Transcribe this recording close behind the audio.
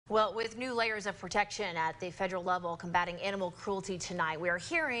Well, with new layers of protection at the federal level combating animal cruelty tonight, we are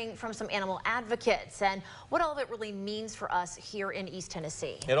hearing from some animal advocates and what all of it really means for us here in East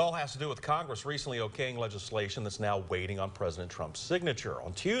Tennessee. It all has to do with Congress recently okaying legislation that's now waiting on President Trump's signature.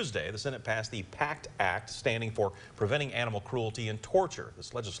 On Tuesday, the Senate passed the PACT Act, standing for Preventing Animal Cruelty and Torture.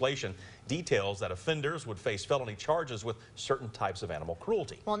 This legislation details that offenders would face felony charges with certain types of animal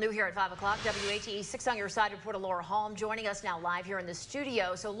cruelty. Well, new here at 5 o'clock, WATE 6 on your side reporter Laura Holm joining us now live here in the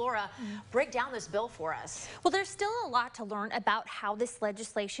studio. So Laura, break down this bill for us. Well, there's still a lot to learn about how this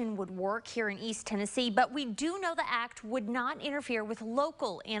legislation would work here in East Tennessee, but we do know the act would not interfere with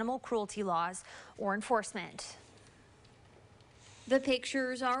local animal cruelty laws or enforcement. The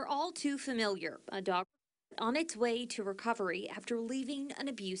pictures are all too familiar. A dog on its way to recovery after leaving an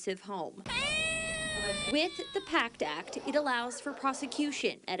abusive home. With the PACT Act, it allows for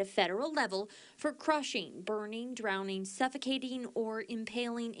prosecution at a federal level for crushing, burning, drowning, suffocating, or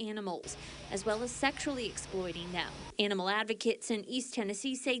impaling animals, as well as sexually exploiting them. Animal advocates in East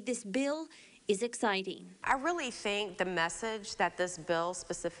Tennessee say this bill is exciting. I really think the message that this bill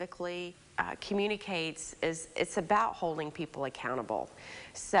specifically communicates is it's about holding people accountable.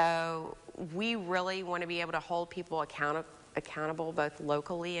 So we really want to be able to hold people accountable both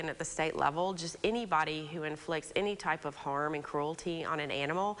locally and at the state level, just anybody who inflicts any type of harm and cruelty on an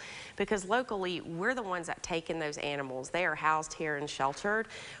animal, because locally we're the ones that take in those animals. They are housed here and sheltered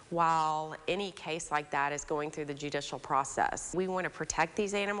while any case like that is going through the judicial process. We want to protect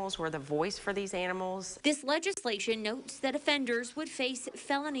these animals. We're the voice for these animals. This legislation notes that offenders would face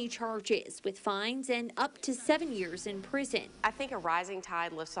felony charges with fines and up to 7 years in prison. I think a rising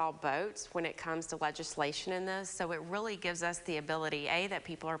tide lifts all boats when it comes to legislation in this, so it really gives us the ability, that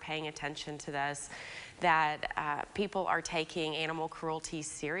people are paying attention to this, that people are taking animal cruelty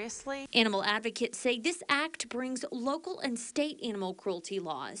seriously. Animal advocates say this act brings local and state animal cruelty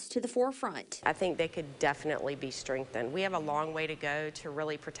laws to the forefront. I think they could definitely be strengthened. We have a long way to go to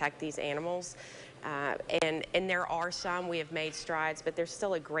really protect these animals, and there are some, we have made strides, but there's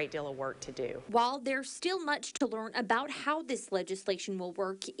still a great deal of work to do. While there's still much to learn about how this legislation will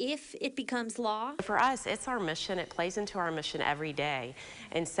work if it becomes law. For us, it's our mission. It plays into our mission every day.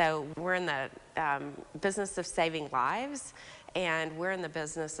 And so we're in the business of saving lives, and we're in the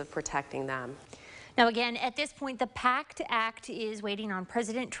business of protecting them. Now, again, at this point, the PACT Act is waiting on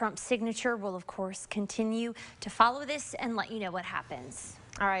President Trump's signature. We'll, of course, continue to follow this and let you know what happens.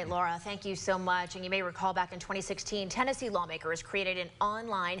 All right, Laura, thank you so much. And you may recall back in 2016, Tennessee lawmakers created an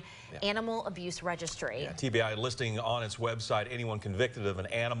online animal abuse registry. TBI listing on its website anyone convicted of an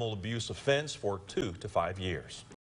animal abuse offense for 2 to 5 years.